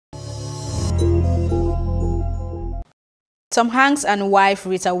Tom Hanks and wife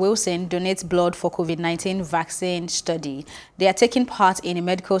Rita donate blood for Covid-19 vaccine study. They are taking part in a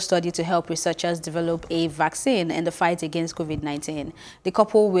medical study to help researchers develop a vaccine in the fight against Covid-19. The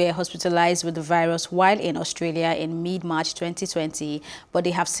couple were hospitalized with the virus while in Australia in mid-March 2020, but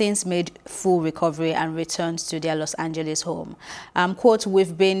they have since made full recovery and returned to their Los Angeles home. Quote,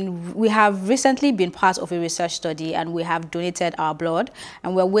 we have recently been part of a research study and we have donated our blood,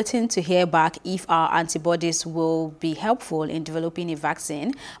 and we're waiting to hear back if our antibodies will be helpful in developing a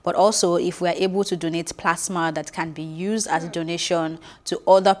vaccine, but also if we are able to donate plasma that can be used as a donation to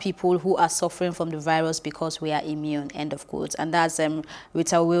other people who are suffering from the virus because we are immune, end of quote. And that's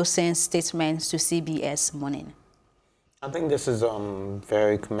Rita Wilson's statement to CBS Morning. I think this is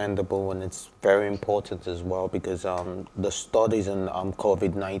very commendable, and it's very important as well, because the studies in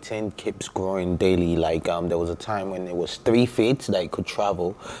COVID-19 keeps growing daily. Like there was a time when it was 3 feet that it could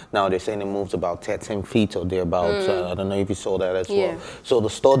travel. Now they're saying it moves about 13 feet or thereabouts. I don't know if you saw that as well. So the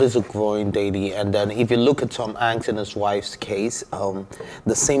studies are growing daily. And then if you look at Tom Hanks and his wife's case,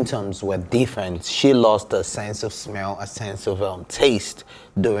 the symptoms were different. She lost a sense of smell, a sense of taste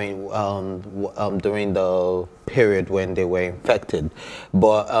during the period when they were infected.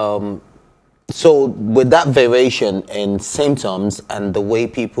 But so with that variation in symptoms and the way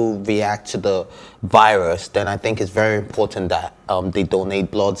people react to the virus, then I think it's very important that they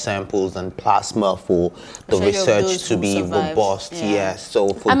donate blood samples and plasma for the research to be robust. Yes, so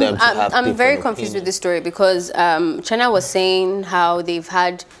for them to have I'm very confused with this story, because China was saying how they've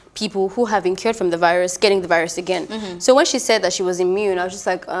had people who have been cured from the virus getting the virus again. So when she said that she was immune, I was just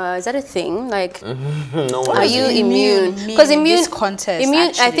like, is that a thing? Like, no, are you immune? Because immune, contest,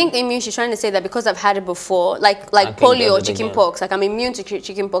 I think immune, she's trying to say that because I've had it before, like polio or chickenpox, like I'm immune to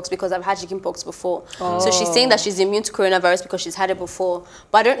chickenpox because I've had chickenpox before. So she's saying that she's immune to coronavirus because she's had it before.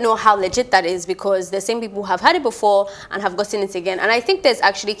 But I don't know how legit that is, because the same people who have had it before and have gotten it again. And I think there's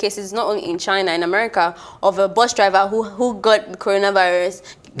actually cases not only in China, in America, of a bus driver who got the coronavirus,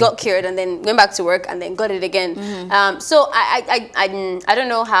 got cured, and then went back to work and then got it again. So I don't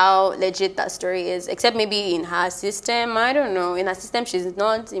know how legit that story is, except maybe in her system. I don't know. In her system, she's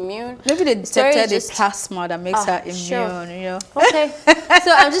not immune. Maybe they detected a plasma that makes her immune, you know. Okay.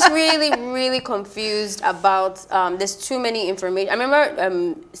 So I'm just really confused about, there's too many information. I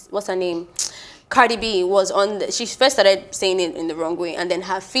remember, what's her name? Cardi B was on, she first started saying it in the wrong way, and then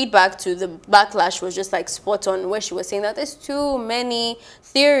her feedback to the backlash was just like spot on, where she was saying that there's too many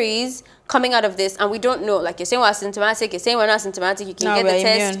theories coming out of this, and we don't know. Like, you're saying we're asymptomatic, you're saying we're not asymptomatic, you can get the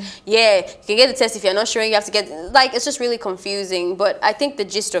test. Immune. Yeah, you can get the test. If you're not sure, you have to get, like, it's just really confusing. But I think the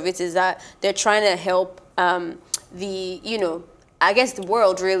gist of it is that they're trying to help I guess the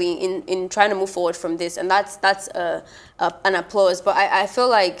world really in trying to move forward from this, and that's an applause. But I feel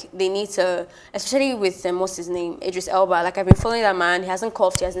like they need to, especially with what's his name, Idris Elba. Like, I've been following that man. He hasn't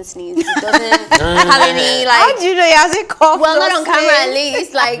coughed, he hasn't sneezed, he doesn't have any, like. How do you know he hasn't coughed? Well, not on camera at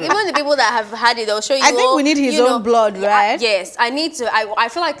least. Like, even the people that have had it, they'll show you. I think we need his own blood, right? Yes, I need to. I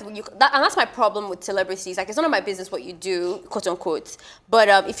feel like and that's my problem with celebrities. Like, it's none of my business what you do, quote unquote. But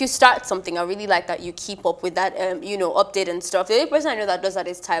if you start something, I really like that you keep up with that, update and stuff. The only person I know that does that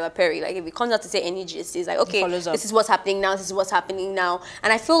is Tyler Perry. Like, if he comes out to say any gist, he's like, okay, this is what's happening now, this is what's happening now.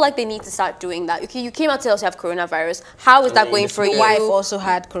 And I feel like they need to start doing that. Okay, you came out to tell us you have coronavirus. How is that going for you? Your wife also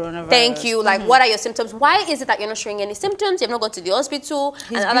had coronavirus. Thank you. Like, what are your symptoms? Why is it that you're not showing any symptoms? You've not gone to the hospital.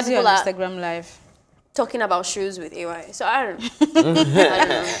 He's and other people on Instagram Live talking about shoes with AY. So I don't know. I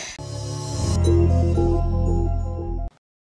don't know.